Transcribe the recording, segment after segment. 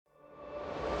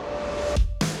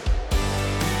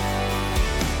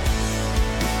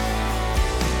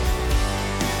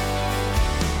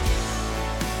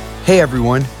Hey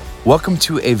everyone, welcome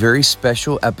to a very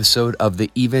special episode of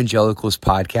the Evangelicals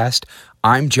podcast.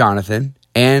 I'm Jonathan,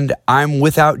 and I'm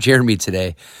without Jeremy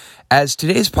today. As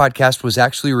today's podcast was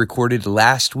actually recorded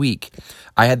last week,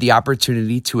 I had the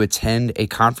opportunity to attend a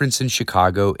conference in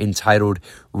Chicago entitled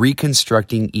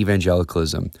Reconstructing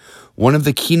Evangelicalism. One of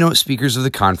the keynote speakers of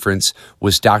the conference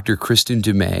was Dr. Kristin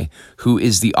Du Mez, who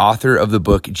is the author of the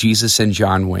book Jesus and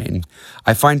John Wayne.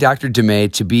 I find Dr. Du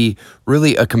Mez to be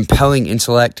really a compelling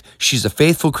intellect. She's a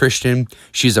faithful Christian.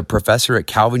 She's a professor at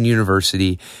Calvin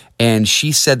University, and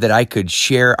she said that I could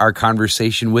share our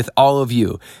conversation with all of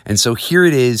you. And so here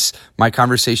it is, my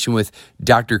conversation with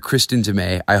Dr. Kristin Du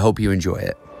Mez. I hope you enjoy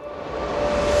it.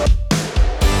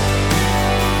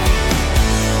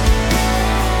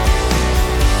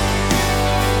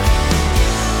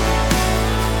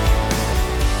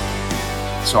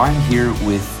 So I'm here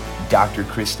with Dr.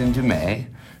 Kristin Du Mez,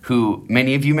 who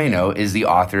many of you may know is the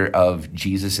author of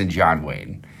Jesus and John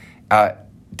Wayne.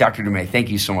 Dr. Du Mez, thank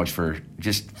you so much for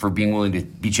being willing to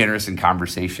be generous in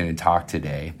conversation and talk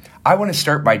today. I want to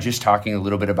start by just talking a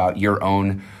little bit about your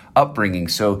own upbringing.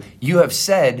 So you have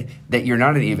said that you're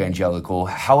not an evangelical.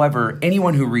 However,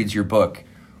 anyone who reads your book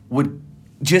would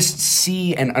just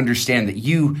see and understand that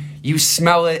you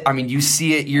smell it. I mean, you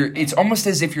see it. It's almost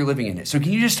as if you're living in it. So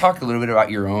can you just talk a little bit about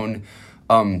your own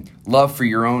love for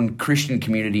your own Christian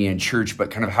community and church, but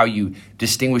kind of how you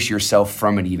distinguish yourself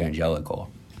from an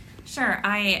evangelical? Sure.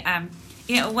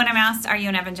 When I'm asked, are you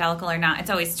an evangelical or not,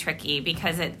 it's always tricky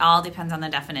because it all depends on the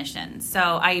definition.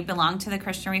 So I belong to the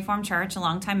Christian Reformed Church, a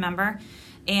longtime member,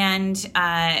 and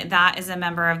that is a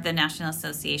member of the National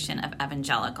Association of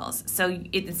Evangelicals. So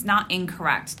it's not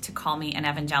incorrect to call me an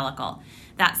evangelical.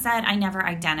 That said, I never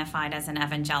identified as an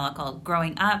evangelical.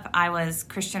 Growing up, I was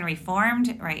Christian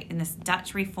Reformed, right, in this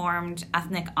Dutch Reformed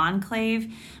ethnic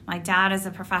enclave. My dad is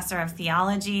a professor of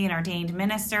theology and ordained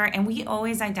minister, and we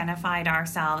always identified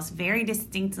ourselves very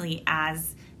distinctly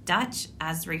as Dutch,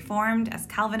 as Reformed, as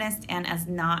Calvinist, and as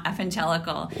not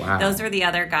evangelical. Wow. Those were the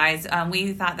other guys.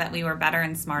 We thought that we were better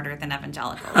and smarter than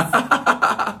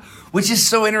evangelicals. Which is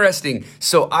so interesting.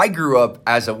 So I grew up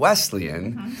as a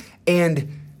Wesleyan,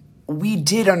 and we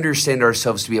did understand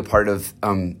ourselves to be a part of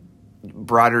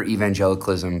broader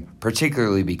evangelicalism,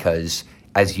 particularly because,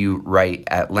 as you write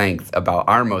at length about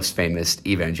our most famous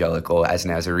evangelical as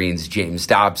Nazarenes, James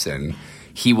Dobson,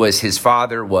 his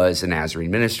father was a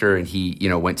Nazarene minister, and he,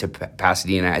 went to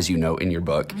Pasadena, as you know in your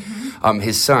book. Mm-hmm.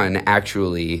 His son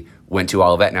actually went to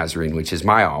Olivet Nazarene, which is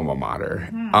my alma mater.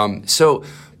 Mm-hmm.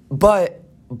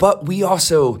 But we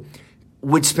also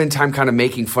would spend time kind of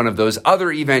making fun of those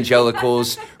other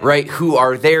evangelicals, right? Who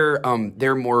are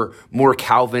they're more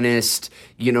Calvinist.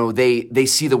 They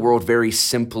see the world very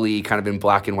simply, kind of in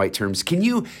black and white terms. Can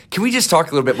we just talk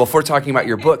a little bit before talking about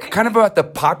your book, kind of about the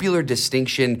popular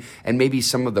distinction and maybe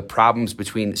some of the problems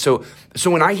between? So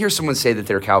when I hear someone say that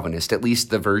they're Calvinist, at least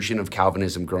the version of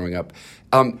Calvinism growing up,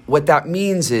 what that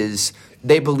means is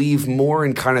they believe more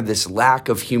in kind of this lack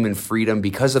of human freedom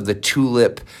because of the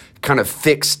tulip kind of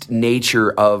fixed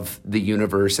nature of the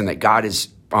universe, and that God is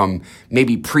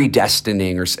maybe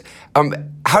predestining or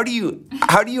how do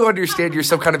you understand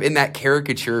yourself kind of in that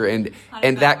caricature and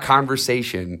that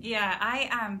conversation? Yeah,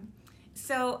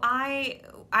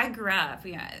 I grew up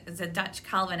as a Dutch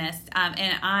Calvinist,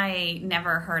 and I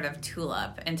never heard of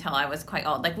tulip until I was quite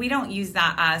old. Like, we don't use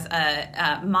that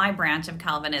as my branch of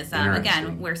Calvinism.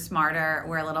 Again, we're smarter,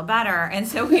 we're a little better, and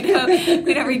so we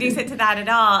don't reduce it to that at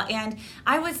all. And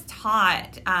I was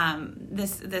taught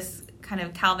this kind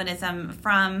of Calvinism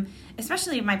from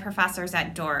especially my professors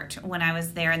at Dort when I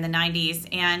was there in the 90s.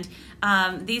 And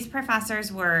these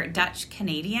professors were Dutch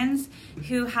Canadians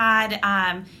who had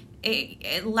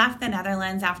it left the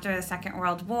Netherlands after the Second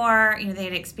World War. They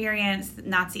had experienced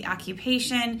Nazi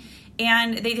occupation,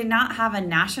 and they did not have a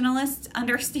nationalist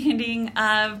understanding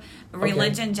of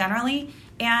religion generally.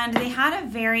 And they had a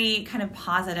very kind of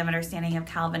positive understanding of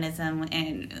Calvinism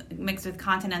and mixed with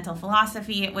continental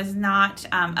philosophy. It was not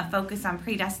a focus on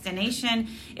predestination.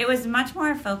 It was much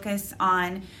more a focus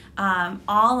on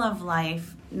all of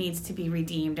life needs to be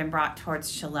redeemed and brought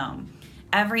towards shalom.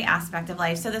 Every aspect of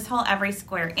life. So this whole every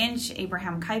square inch,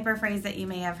 Abraham Kuyper phrase that you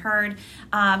may have heard,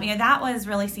 that was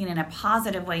really seen in a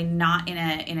positive way, not in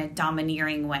a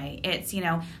domineering way. It's,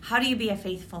 how do you be a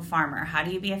faithful farmer? How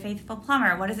do you be a faithful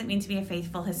plumber? What does it mean to be a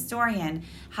faithful historian?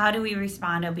 How do we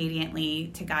respond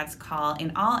obediently to God's call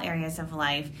in all areas of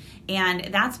life?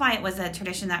 And that's why it was a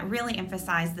tradition that really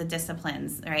emphasized the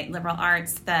disciplines, right? Liberal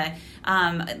arts,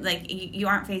 you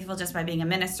aren't faithful just by being a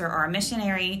minister or a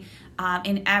missionary.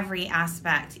 In every aspect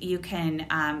aspect, you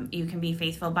can be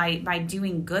faithful by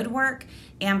doing good work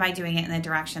and by doing it in the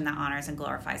direction that honors and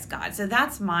glorifies God. So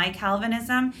that's my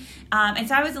Calvinism. And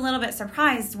so I was a little bit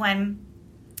surprised when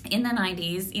in the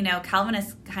 90s,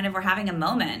 Calvinists kind of were having a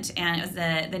moment, and it was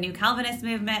the New Calvinist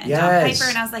movement and John Piper,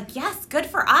 and I was like, yes, good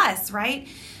for us, right?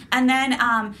 And then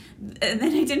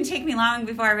it didn't take me long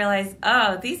before I realized,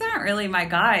 oh, these aren't really my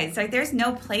guides. Like, there's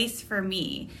no place for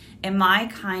me in my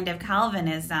kind of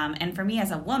Calvinism, and for me as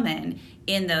a woman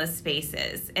in those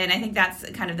spaces. And I think that's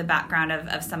kind of the background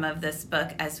of some of this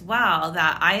book as well,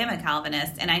 that I am a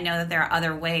Calvinist, and I know that there are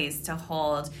other ways to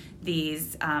hold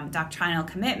these doctrinal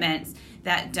commitments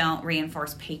that don't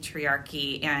reinforce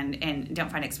patriarchy and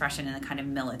don't find expression in the kind of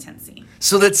militancy.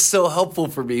 So that's so helpful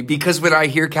for me, because when I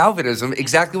hear Calvinism,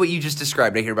 exactly what you just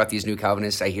described, I hear about these New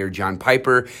Calvinists, I hear John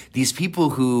Piper, these people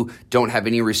who don't have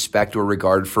any respect or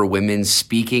regard for women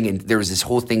speaking. And there was this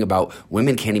whole thing about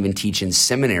women can't even teach in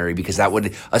seminary because that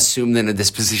would assume them a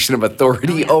disposition of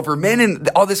authority over men and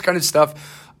all this kind of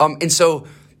stuff. And so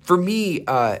for me,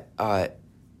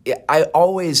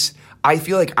 I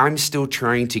feel like I'm still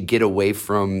trying to get away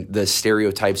from the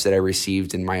stereotypes that I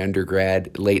received in my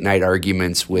undergrad late night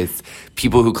arguments with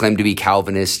people who claim to be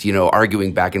Calvinists,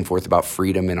 arguing back and forth about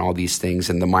freedom and all these things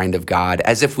and the mind of God,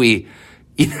 as if we,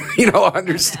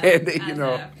 understand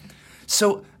it,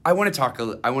 So I want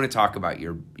to talk about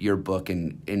your book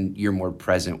and your more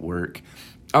present work.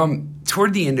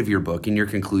 Toward the end of your book, in your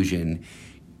conclusion,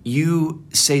 you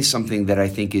say something that I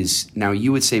think is, now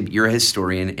you would say you're a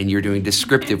historian and you're doing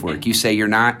descriptive work. You say you're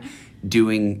not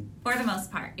doing... For the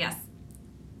most part, yes.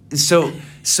 But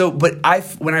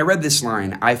when I read this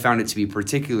line, I found it to be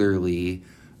particularly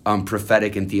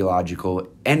prophetic and theological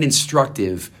and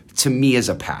instructive to me as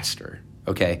a pastor,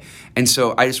 okay? And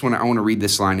so I want to read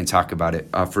this line and talk about it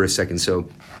for a second. So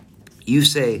you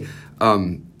say,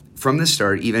 from the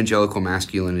start, evangelical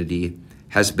masculinity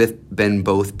has been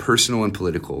both personal and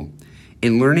political.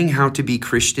 In learning how to be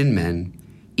Christian men,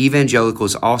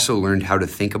 evangelicals also learned how to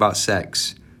think about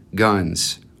sex,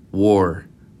 guns, war,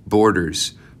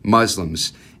 borders,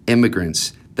 Muslims,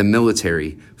 immigrants, the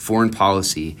military, foreign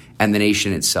policy, and the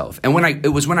nation itself. And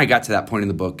it was when I got to that point in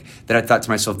the book that I thought to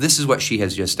myself, this is what she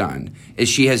has just done, is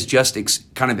she has just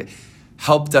kind of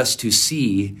helped us to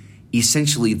see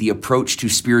essentially the approach to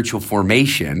spiritual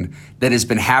formation that has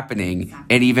been happening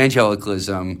in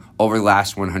evangelicalism over the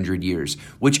last 100 years,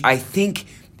 which I think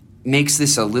makes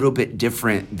this a little bit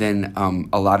different than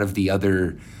a lot of the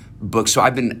other books. So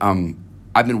I've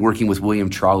been working with William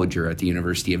Trollinger at the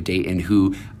University of Dayton,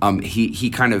 who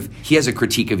he has a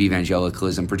critique of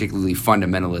evangelicalism, particularly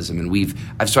fundamentalism, and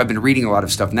I've been reading a lot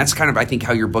of stuff, and that's kind of, I think,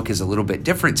 how your book is a little bit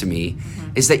different to me,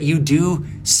 is that you do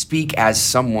speak as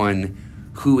someone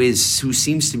who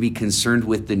seems to be concerned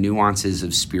with the nuances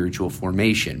of spiritual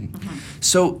formation.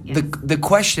 So yes. The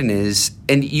question is,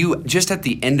 and you just at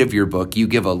the end of your book, you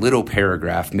give a little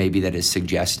paragraph maybe that is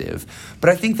suggestive,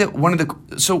 but I think that one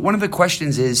of the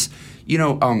questions is,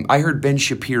 I heard Ben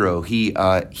Shapiro, he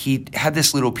had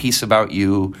this little piece about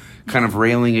you kind of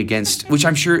railing against, which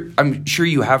I'm sure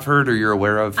you have heard or you're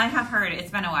aware of. I have heard.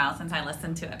 It's been a while since I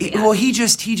listened to it. Well, he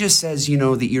just says,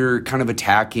 that you're kind of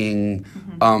attacking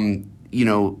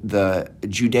the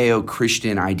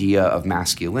Judeo-Christian idea of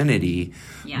masculinity.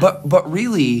 Yes. But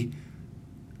really,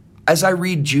 as I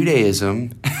read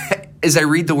Judaism, as I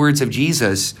read the words of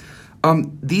Jesus,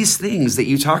 these things that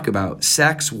you talk about,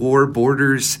 sex, war,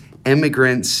 borders,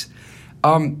 immigrants,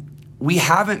 we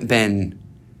haven't been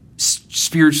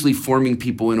spiritually forming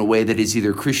people in a way that is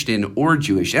either Christian or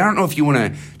Jewish. And I don't know if you want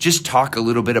to just talk a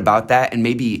little bit about that, and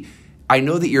maybe, I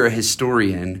know that you're a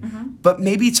historian, but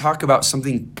maybe talk about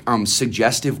something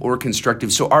suggestive or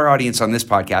constructive. So our audience on this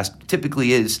podcast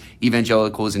typically is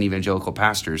evangelicals and evangelical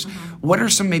pastors. What are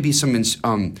some guidance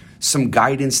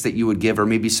that you would give, or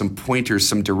maybe some pointers,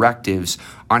 some directives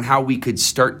on how we could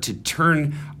start to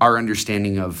turn our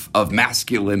understanding of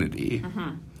masculinity?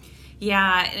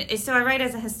 Yeah, so I write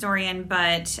as a historian,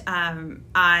 but I'm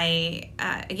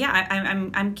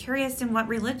curious in what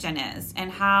religion is and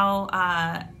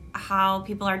how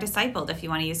people are discipled, if you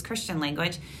want to use Christian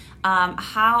language,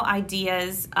 how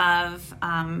ideas of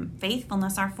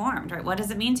faithfulness are formed, right? What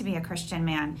does it mean to be a Christian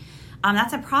man?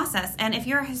 That's a process. And if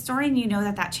you're a historian, you know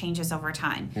that changes over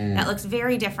time. That looks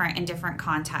very different in different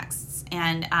contexts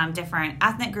and different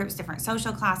ethnic groups, different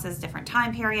social classes, different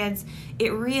time periods.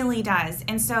 It really does.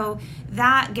 And so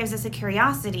that gives us a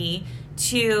curiosity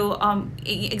to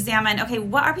examine, okay,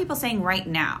 what are people saying right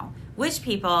now? which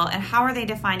people and how are they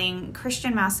defining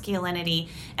Christian masculinity.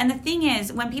 And the thing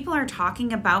is, when people are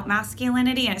talking about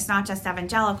masculinity, and it's not just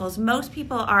evangelicals, most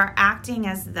people are acting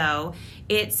as though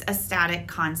it's a static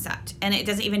concept and it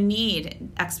doesn't even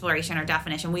need exploration or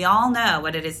definition. We all know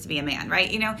what it is to be a man,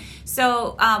 right?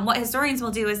 So what historians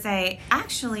will do is say,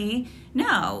 actually,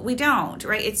 no, we don't,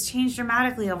 right? It's changed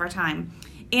dramatically over time.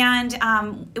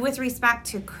 And with respect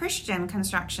to Christian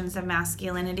constructions of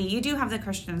masculinity, you do have the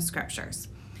Christian scriptures,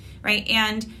 right?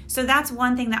 And so that's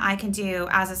one thing that I can do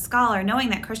as a scholar, knowing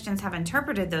that Christians have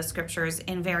interpreted those scriptures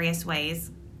in various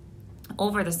ways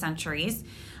over the centuries,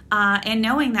 and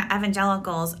knowing that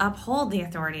evangelicals uphold the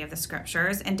authority of the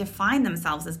scriptures and define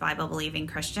themselves as Bible-believing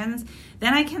Christians,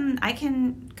 then I can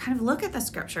kind of look at the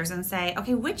scriptures and say,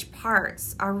 okay, which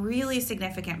parts are really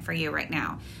significant for you right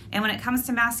now? And when it comes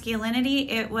to masculinity,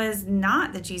 it was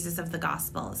not the Jesus of the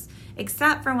Gospels,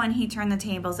 except for when he turned the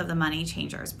tables of the money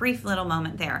changers. Brief little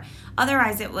moment there.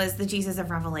 Otherwise, it was the Jesus of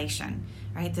Revelation,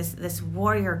 right? This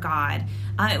warrior God.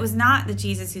 It was not the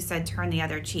Jesus who said, turn the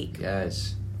other cheek.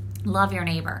 Yes. Love your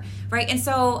neighbor, right? And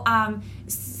so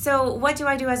what do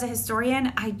I do as a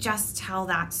historian? I just tell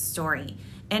that story.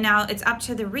 And now it's up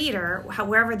to the reader,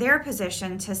 wherever they're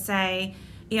positioned, to say,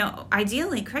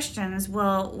 ideally Christians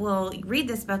will read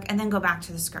this book and then go back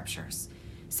to the scriptures.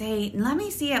 Say, let me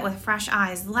see it with fresh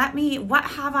eyes. What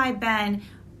have I been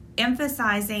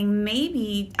emphasizing,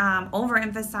 maybe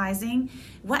overemphasizing?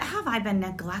 What have I been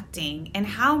neglecting? And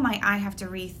how might I have to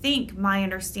rethink my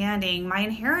understanding, my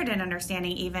inherited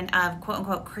understanding even of quote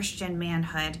unquote Christian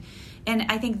manhood? And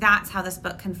I think that's how this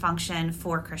book can function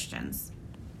for Christians.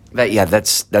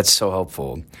 That's so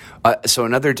helpful. So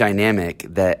another dynamic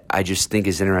that I just think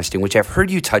is interesting, which I've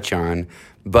heard you touch on,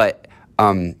 but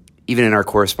even in our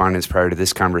correspondence prior to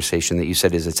this conversation that you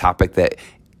said is a topic that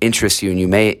interests you and you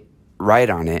may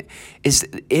write on it, is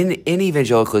in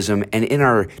evangelicalism and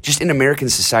in American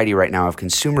society right now of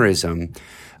consumerism,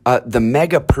 the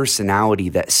mega personality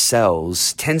that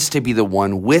sells tends to be the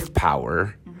one with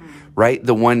power, right?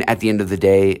 The one at the end of the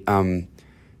day,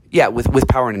 with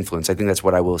power and influence. I think that's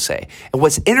what I will say. And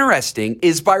what's interesting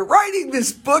is by writing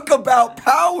this book about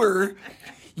power,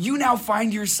 you now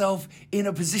find yourself in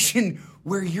a position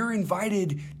where you're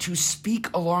invited to speak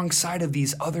alongside of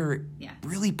these other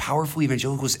really powerful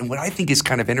evangelicals. And what I think is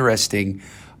kind of interesting,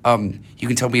 you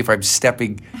can tell me if I'm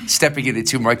stepping in it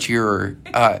too much here, or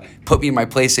put me in my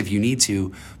place if you need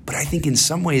to. But I think in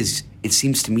some ways, it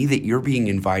seems to me that you're being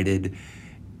invited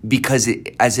because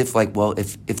if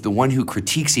the one who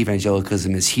critiques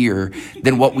evangelicalism is here,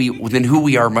 then who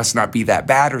we are must not be that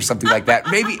bad or something like that.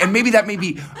 Maybe that may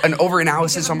be an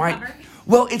overanalysis on my.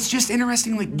 Well, it's just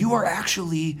interesting. Like, you are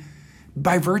actually,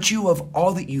 by virtue of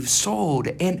all that you've sold,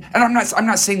 and I'm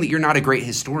not saying that you're not a great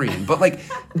historian, but like,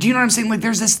 do you know what I'm saying? Like,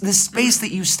 there's this space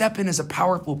that you step in as a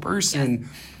powerful person.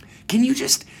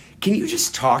 Yes. Can you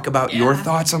just talk about your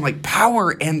thoughts on like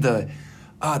power and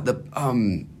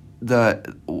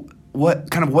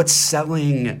what's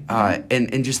selling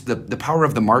and just the power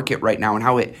of the market right now and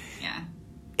how it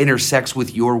intersects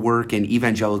with your work and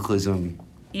evangelicalism?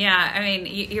 Yeah, I mean,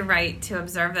 you're right to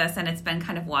observe this, and it's been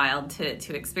kind of wild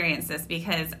to experience this,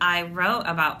 because I wrote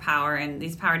about power and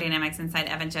these power dynamics inside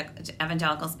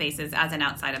evangelical spaces as an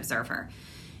outside observer.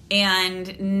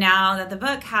 And now that the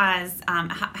book has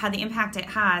had the impact it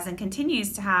has and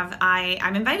continues to have,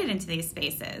 I'm invited into these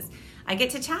spaces. I get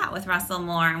to chat with Russell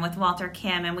Moore and with Walter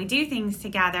Kim, and we do things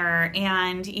together.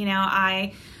 And,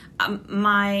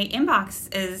 my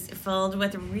inbox is filled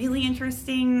with really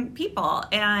interesting people,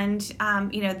 and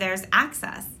there's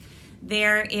access.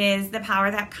 There is the power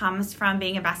that comes from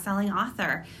being a best-selling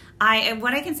author.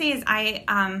 What I can say is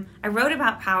I wrote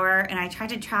about power, and I tried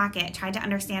to track it, tried to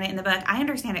understand it in the book. I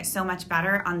understand it so much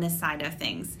better on this side of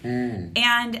things.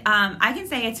 And I can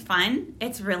say it's fun.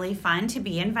 It's really fun to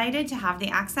be invited, to have the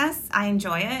access. I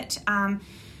enjoy it.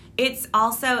 It's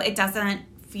also, it doesn't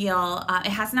feel, it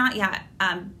has not yet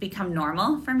become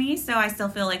normal for me, so I still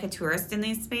feel like a tourist in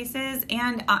these spaces,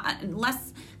 and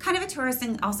less kind of a tourist,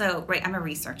 and also, right, I'm a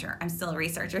researcher. I'm still a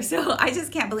researcher, so I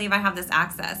just can't believe I have this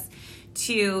access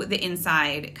to the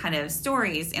inside kind of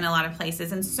stories in a lot of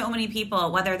places, and so many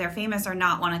people, whether they're famous or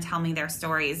not, want to tell me their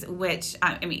stories, which,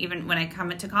 even when I come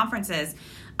to conferences,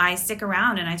 I stick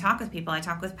around and I talk with people. I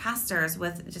talk with pastors,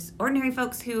 with just ordinary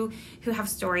folks who have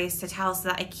stories to tell, so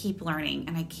that I keep learning,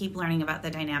 and I keep learning about the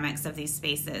dynamics of these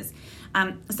spaces.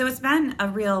 So it's been a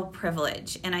real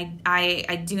privilege, and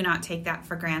I do not take that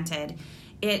for granted.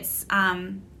 It's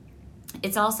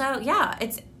also,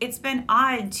 it's been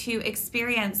odd to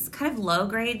experience kind of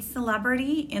low-grade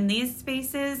celebrity in these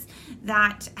spaces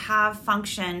that have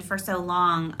functioned for so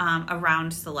long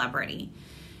around celebrity.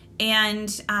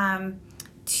 and I've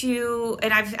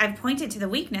pointed to the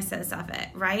weaknesses of it,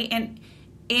 right?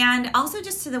 And also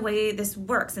just to the way this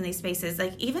works in these spaces,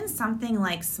 like even something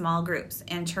like small groups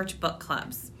and church book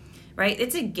clubs, right?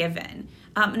 It's a given.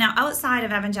 Now, outside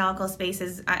of evangelical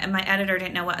spaces, my editor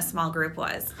didn't know what a small group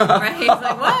was, right? He's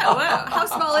like, whoa, how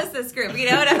small is this group?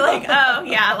 And I'm like, oh,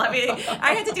 yeah,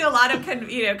 I had to do a lot of,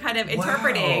 kind of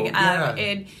interpreting. Wow,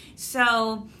 yeah.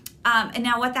 And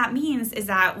now what that means is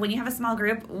that when you have a small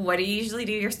group, what do you usually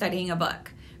do? You're studying a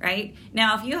book, right?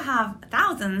 Now, if you have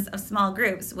thousands of small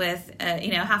groups with,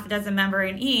 half a dozen member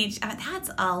in each, that's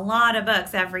a lot of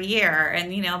books every year,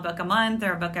 and, a book a month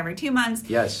or a book every 2 months.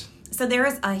 Yes. So there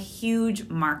is a huge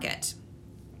market,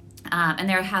 and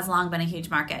there has long been a huge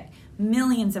market.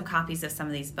 Millions of copies of some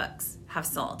of these books have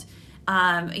sold.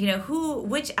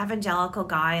 Which evangelical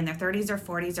guy in their 30s or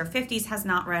 40s or 50s has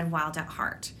not read Wild at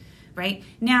Heart, right?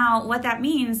 Now, what that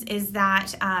means is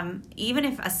that even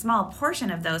if a small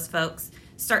portion of those folks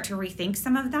start to rethink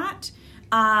some of that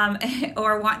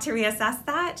or want to reassess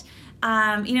that,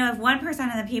 if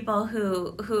 1% of the people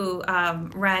who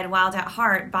read Wild at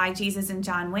Heart by Jesus and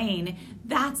John Wayne,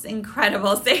 that's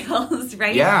incredible sales,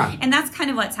 right? Yeah. And that's kind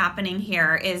of what's happening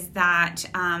here is that,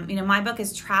 my book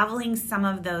is traveling some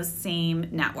of those same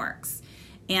networks,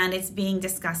 and it's being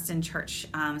discussed in church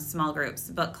small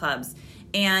groups, book clubs,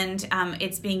 and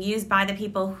it's being used by the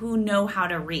people who know how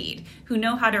to read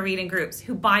in groups,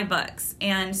 who buy books.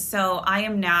 And so I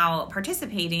am now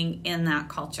participating in that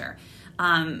culture.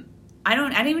 I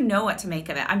don't even know what to make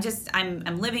of it.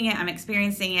 I'm living it, I'm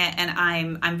experiencing it, and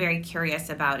I'm very curious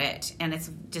about it, and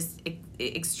it's just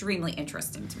extremely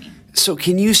interesting to me. So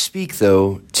can you speak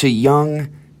though to young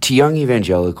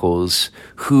evangelicals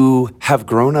who have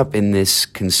grown up in this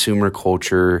consumer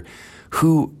culture,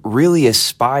 who really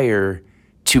aspire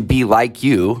to be like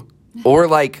you or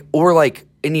like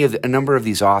a number of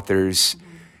these authors,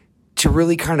 to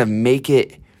really kind of make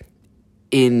it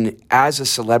as a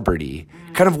celebrity?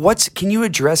 Kind of can you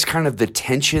address kind of the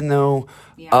tension though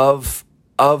of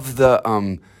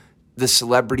the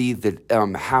celebrity,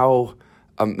 that how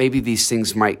maybe these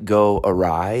things might go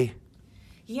awry?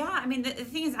 Yeah, I mean, the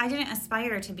thing is, I didn't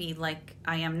aspire to be like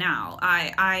I am now.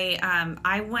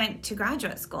 I went to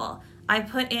graduate school. I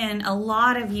put in a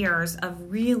lot of years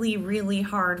of really, really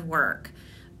hard work.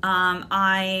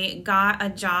 I got a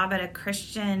job at a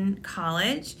Christian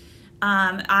college.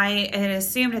 I had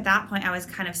assumed at that point I was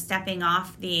kind of stepping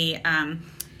off the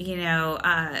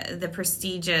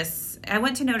prestigious. I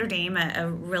went to Notre Dame, a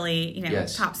really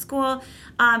Yes. top school,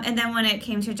 and then when it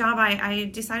came to a job,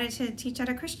 I decided to teach at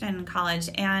a Christian college,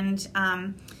 and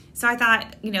so I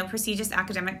thought prestigious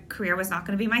academic career was not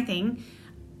going to be my thing,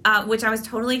 which I was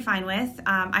totally fine with.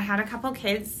 I had a couple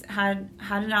kids, had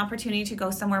an opportunity to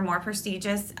go somewhere more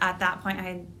prestigious. At that point, I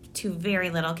had 2 very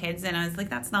little kids, and I was like,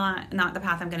 that's not the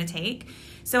path I'm going to take.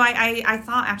 So I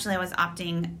thought actually I was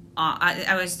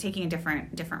I was taking a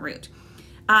different route.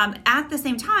 At the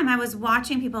same time, I was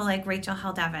watching people like Rachel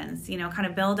Held Evans, kind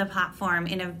of build a platform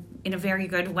in a very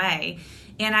good way.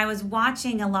 And I was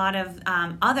watching a lot of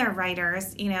other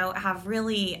writers, have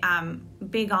really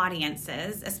big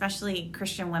audiences, especially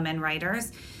Christian women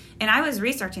writers. And I was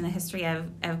researching the history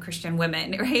of Christian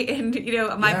women, right? And,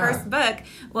 my first book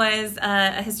was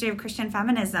a history of Christian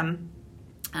feminism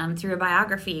through a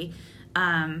biography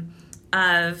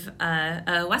of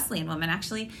a Wesleyan woman,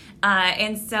 actually.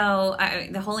 And so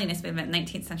the holiness movement in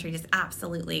the 19th century is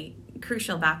absolutely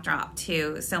crucial backdrop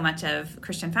to so much of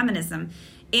Christian feminism.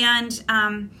 And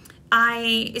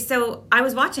I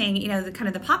was watching,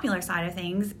 the popular side of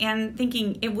things and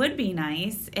thinking it would be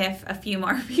nice if a few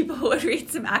more people would read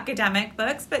some academic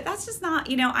books, but that's just not,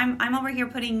 I'm over here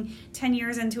putting 10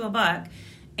 years into a book,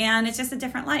 and it's just a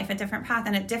different life, a different path,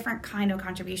 and a different kind of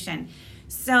contribution.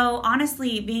 So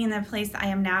honestly, being in the place I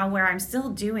am now where I'm still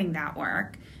doing that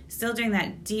work, still doing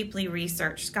that deeply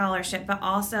researched scholarship, but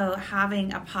also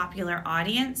having a popular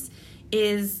audience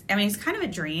it's kind of a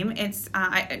dream. It's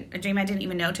a dream I didn't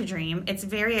even know to dream. It's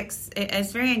very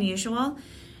unusual,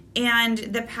 and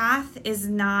the path is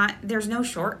not. There's no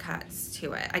shortcuts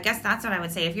to it. I guess that's what I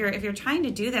would say. If you're trying to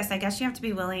do this, I guess you have to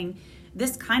be willing.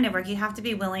 This kind of work, you have to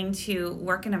be willing to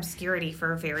work in obscurity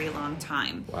for a very long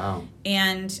time. Wow.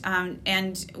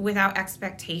 And without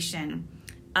expectation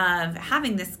of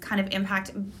having this kind of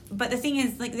impact. But the thing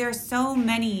is, there are so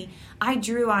many. I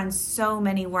drew on so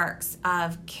many works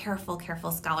of careful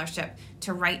scholarship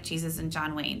to write Jesus and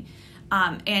John Wayne.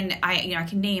 And I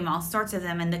can name all sorts of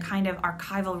them, and the kind of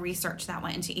archival research that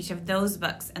went into each of those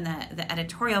books, and the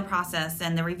editorial process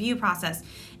and the review process.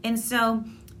 And so,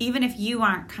 even if you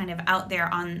aren't kind of out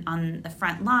there on the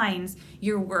front lines,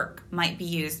 your work might be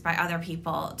used by other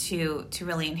people to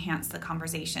really enhance the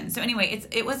conversation. So anyway,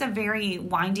 it was a very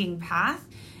winding path,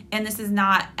 and this is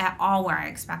not at all where I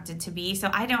expected to be. So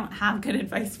I don't have good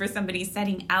advice for somebody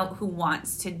setting out who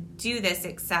wants to do this,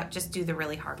 except just do the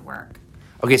really hard work.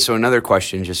 Okay, so another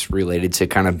question just related to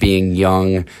kind of being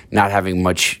young, not having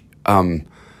much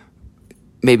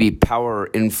maybe power or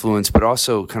influence, but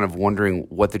also kind of wondering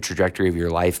what the trajectory of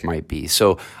your life might be.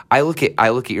 So I look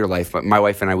at your life. My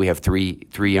wife and I, we have three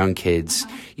young kids,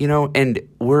 and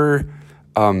we're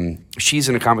she's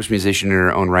an accomplished musician in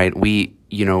her own right. We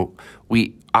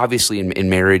obviously in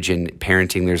marriage and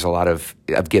parenting, there's a lot of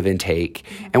give and take,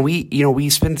 and we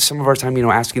spend some of our time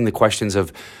asking the questions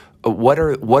of what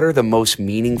are the most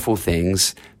meaningful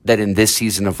things that in this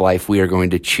season of life we are going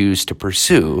to choose to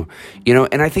pursue,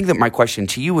 and I think that my question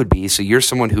to you would be, so you're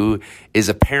someone who is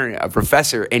a parent, a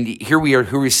professor, and here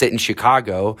we sit in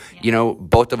Chicago,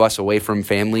 both of us away from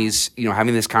families,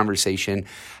 having this conversation.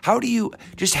 How do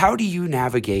you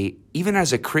navigate, even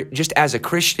as a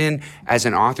Christian, as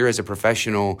an author, as a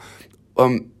professional,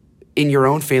 in your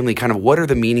own family, kind of what are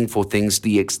the meaningful things,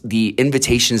 the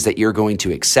invitations that you're going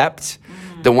to accept,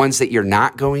 the ones that you're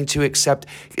not going to accept?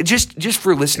 Just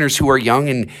for listeners who are young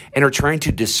and are trying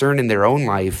to discern in their own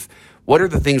life, what are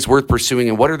the things worth pursuing,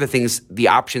 and what are the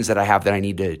options that I have that I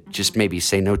need to just maybe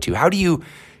say no to?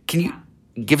 Can you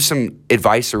give some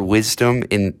advice or wisdom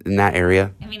in that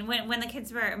area? I mean, when the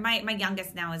kids were, my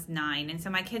youngest now is 9, and so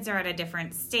my kids are at a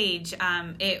different stage.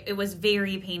 It was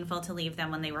very painful to leave them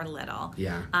when they were little.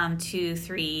 Yeah. 2,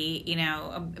 3,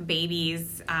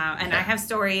 babies. And I have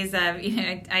stories of,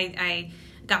 I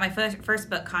got my first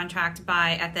book contract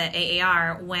at the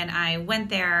AAR when I went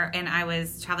there, and I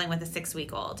was traveling with a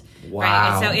 6-week-old. Wow. Right?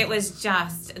 And so it was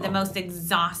just the most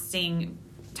exhausting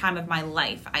time of my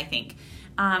life, I think.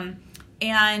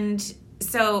 And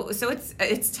so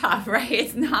it's tough, right?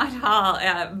 It's not all,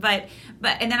 but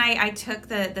and then I took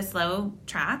the slow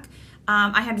track.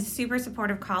 I had super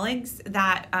supportive colleagues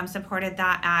that supported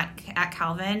that at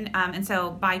Calvin, and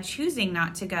so by choosing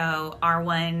not to go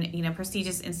R1,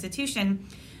 prestigious institution,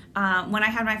 when I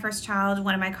had my first child,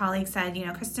 one of my colleagues said,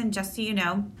 Kristin, just so you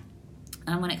know,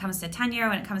 when it comes to tenure,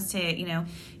 when it comes to,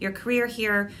 your career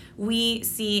here, we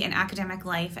see an academic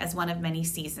life as one of many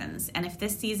seasons. And if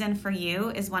this season for you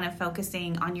is one of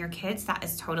focusing on your kids, that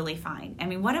is totally fine. I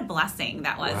mean, what a blessing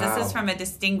that was. Wow. This is from a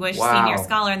distinguished senior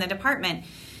scholar in the department.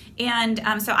 And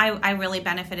so I really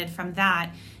benefited from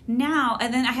that. Now,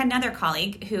 and then I had another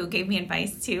colleague who gave me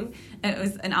advice too. It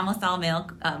was an almost all male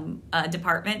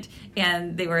department,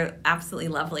 and they were absolutely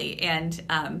lovely.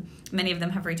 And many of them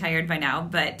have retired by now,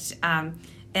 but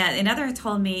another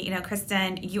told me,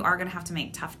 Kristin, you are going to have to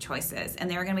make tough choices, and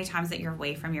there are going to be times that you're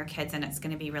away from your kids, and it's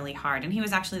going to be really hard. And he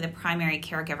was actually the primary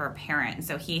caregiver parent, and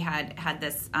so he had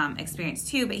this experience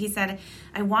too. But he said,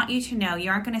 I want you to know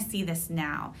you aren't going to see this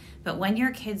now, but when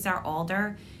your kids are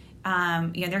older,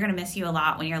 they're going to miss you a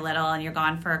lot when you're little and you're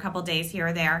gone for a couple days here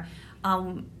or there.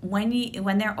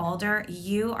 When they're older,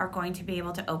 you are going to be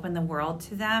able to open the world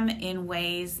to them in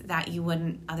ways that you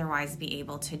wouldn't otherwise be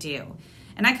able to do.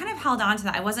 And I kind of held on to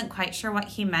that. I wasn't quite sure what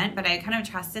he meant, but I kind of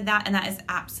trusted that, and that is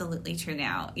absolutely true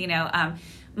now.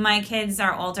 My kids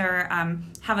are older,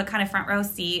 have a kind of front row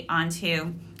seat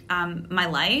onto my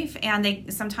life,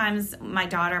 and sometimes my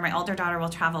older daughter will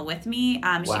travel with me.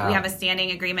 Wow. We have a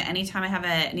standing agreement. Anytime I have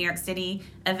a New York City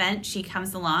event, she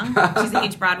comes along. She's a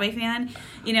huge Broadway fan.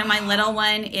 My little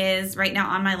one is right now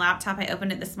on my laptop. I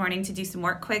opened it this morning to do some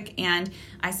work quick, and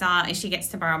I saw she gets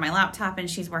to borrow my laptop, and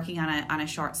she's working on a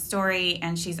short story,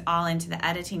 and she's all into the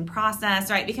editing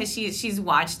process, right? Because she's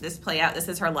watched this play out. This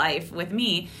is her life with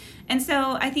me. And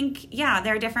so I think,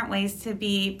 there are different ways to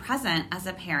be present as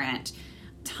a parent.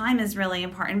 Time is really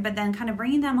important, but then kind of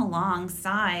bringing them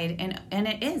alongside, and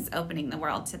it is opening the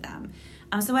world to them.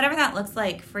 So whatever that looks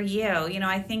like for you,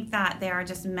 I think that there are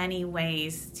just many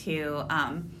ways to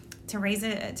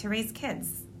raise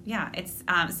kids. Yeah, it's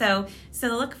so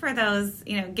look for those.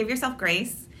 Give yourself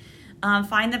grace,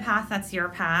 find the path that's your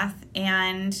path,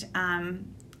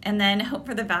 and then hope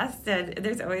for the best. And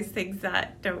there's always things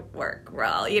that don't work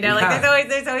well. There's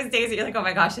always days that you're like, oh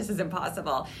my gosh, this is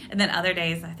impossible. And then other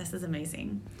days, this is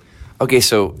amazing. Okay,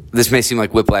 so this may seem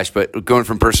like whiplash, but going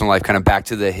from personal life kind of back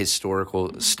to the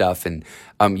historical stuff, and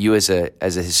you as a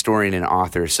historian and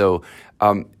author. So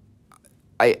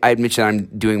I mentioned I'm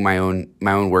doing my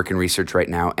own work and research right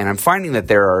now, and I'm finding that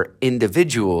there are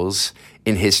individuals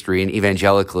in history and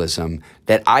evangelicalism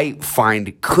that I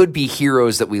find could be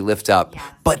heroes that we lift up,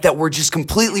 but that were just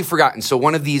completely forgotten. So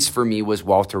one of these for me was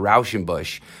Walter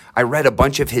Rauschenbusch. I read a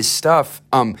bunch of his stuff,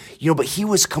 but he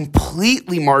was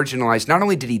completely marginalized. Not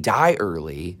only did he die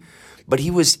early, but he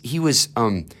was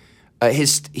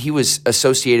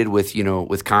associated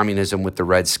with communism, with the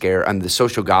Red Scare, and the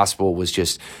social gospel was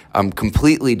just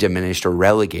completely diminished or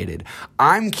relegated.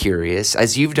 I'm curious,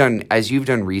 as you've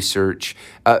done research,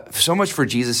 so much for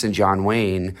Jesus and John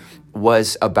Wayne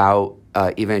was about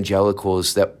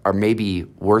evangelicals that are maybe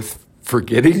worth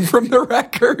forgetting from the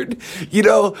record,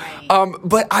 Right.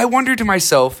 But I wonder to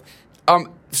myself,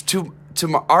 to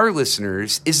our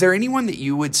listeners, is there anyone that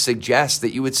you would suggest,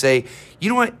 that you would say, you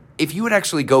know what? If you would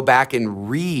actually go back and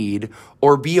read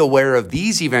or be aware of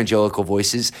these evangelical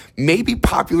voices, maybe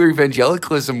popular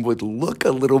evangelicalism would look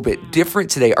a little bit different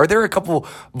today. Are there a couple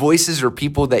voices or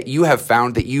people that you have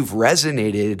found that you've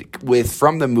resonated with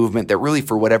from the movement that really,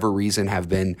 for whatever reason, have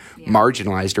been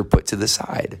marginalized or put to the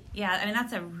side? Yeah, I mean,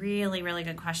 that's a really, really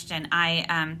good question.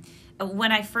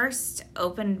 When I first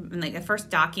opened the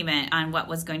first document on what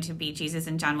was going to be Jesus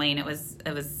and John Wayne, it was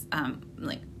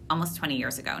almost 20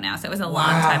 years ago now. So it was a long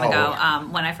time ago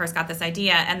when I first got this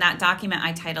idea. And that document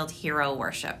I titled Hero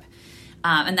Worship.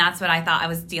 And that's what I thought I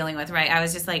was dealing with, right? I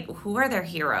was just like, who are their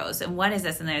heroes? And what is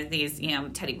this? And there's these,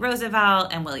 Teddy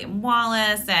Roosevelt and William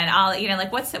Wallace and all,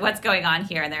 what's going on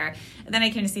here? And then I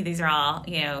came to see these are all,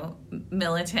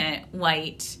 militant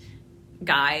white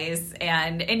guys.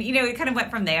 And it kind of went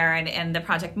from there and the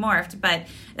project morphed. But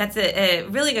that's a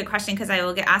really good question, because I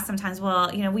will get asked sometimes,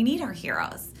 well, we need our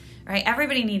heroes. Right,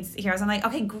 everybody needs heroes. I'm like,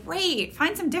 okay, great.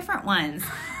 Find some different ones,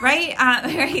 right?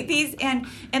 Right. These and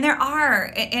there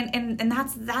are, and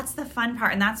that's the fun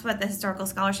part, and that's what the historical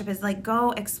scholarship is like.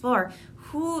 Go explore.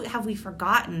 Who have we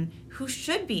forgotten? Who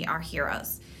should be our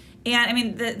heroes? And I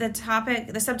mean,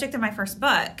 the subject of my first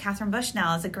book, Catherine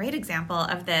Bushnell, is a great example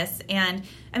of this. And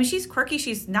I mean, she's quirky,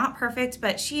 she's not perfect,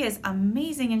 but she is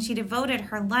amazing, and she devoted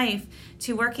her life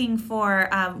to working for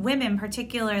women,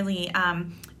 particularly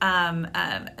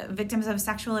victims of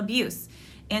sexual abuse.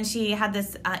 And she had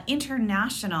this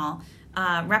international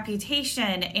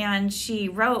reputation, and she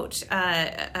wrote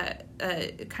a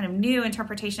kind of new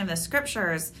interpretation of the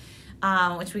scriptures,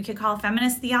 which we could call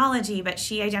feminist theology, but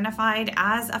she identified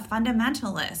as a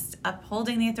fundamentalist,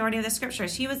 upholding the authority of the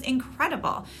scriptures. She was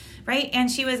incredible, right?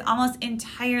 And she was almost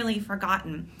entirely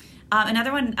forgotten.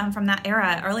 Another one from that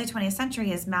era, early 20th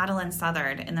century, is Madeline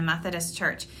Southard in the Methodist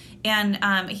Church. And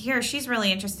here she's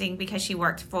really interesting because she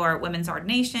worked for women's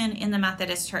ordination in the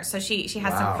Methodist Church. So she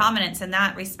has some prominence in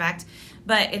that respect.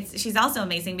 But she's also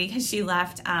amazing because she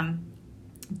left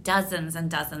dozens and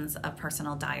dozens of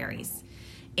personal diaries.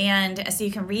 And so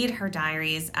you can read her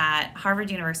diaries at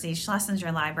Harvard University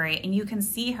Schlesinger Library, and you can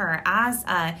see her as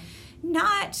a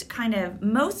not kind of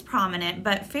most prominent,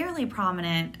 but fairly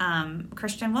prominent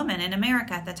Christian woman in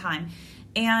America at the time,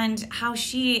 and how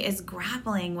she is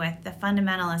grappling with the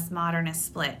fundamentalist modernist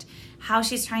split, how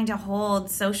she's trying to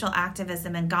hold social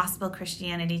activism and gospel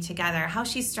Christianity together, how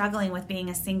she's struggling with being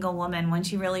a single woman when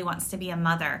she really wants to be a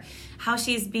mother, how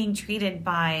she's being treated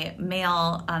by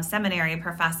male seminary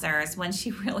professors when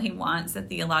she really wants a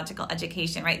theological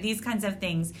education, right? These kinds of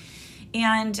things.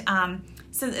 And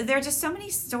so there are just so many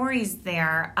stories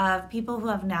there of people who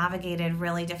have navigated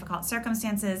really difficult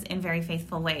circumstances in very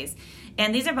faithful ways.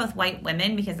 And these are both white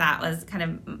women, because that was kind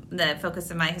of the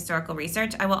focus of my historical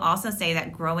research. I will also say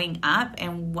that growing up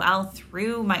and well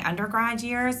through my undergrad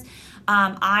years,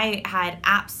 I had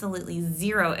absolutely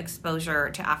zero exposure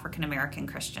to African-American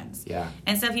Christians. Yeah.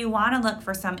 And so if you want to look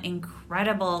for some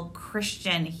incredible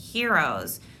Christian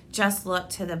heroes, just look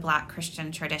to the Black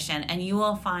Christian tradition, and you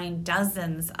will find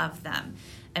dozens of them.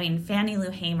 I mean, Fannie Lou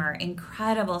Hamer,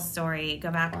 incredible story.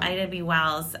 Go back, Ida B.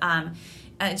 Wells.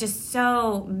 Just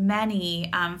so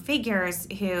many figures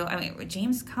who,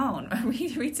 James Cone.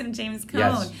 read some James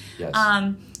Cone.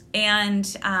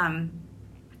 Yes.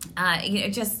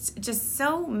 Just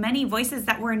so many voices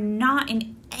that were not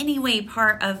in any way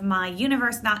part of my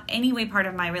universe, not any way part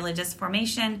of my religious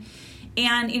formation,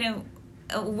 and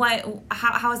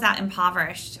how has that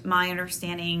impoverished my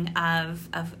understanding of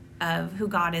who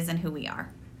God is and who we are?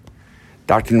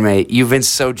 Dr. Du Mez, you've been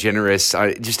so generous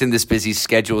just in this busy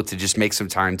schedule to just make some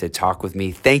time to talk with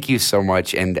me. Thank you so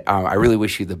much, and I really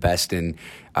wish you the best in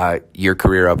your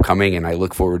career upcoming, and I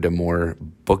look forward to more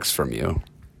books from you.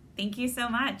 Thank you so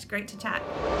much. Great to chat.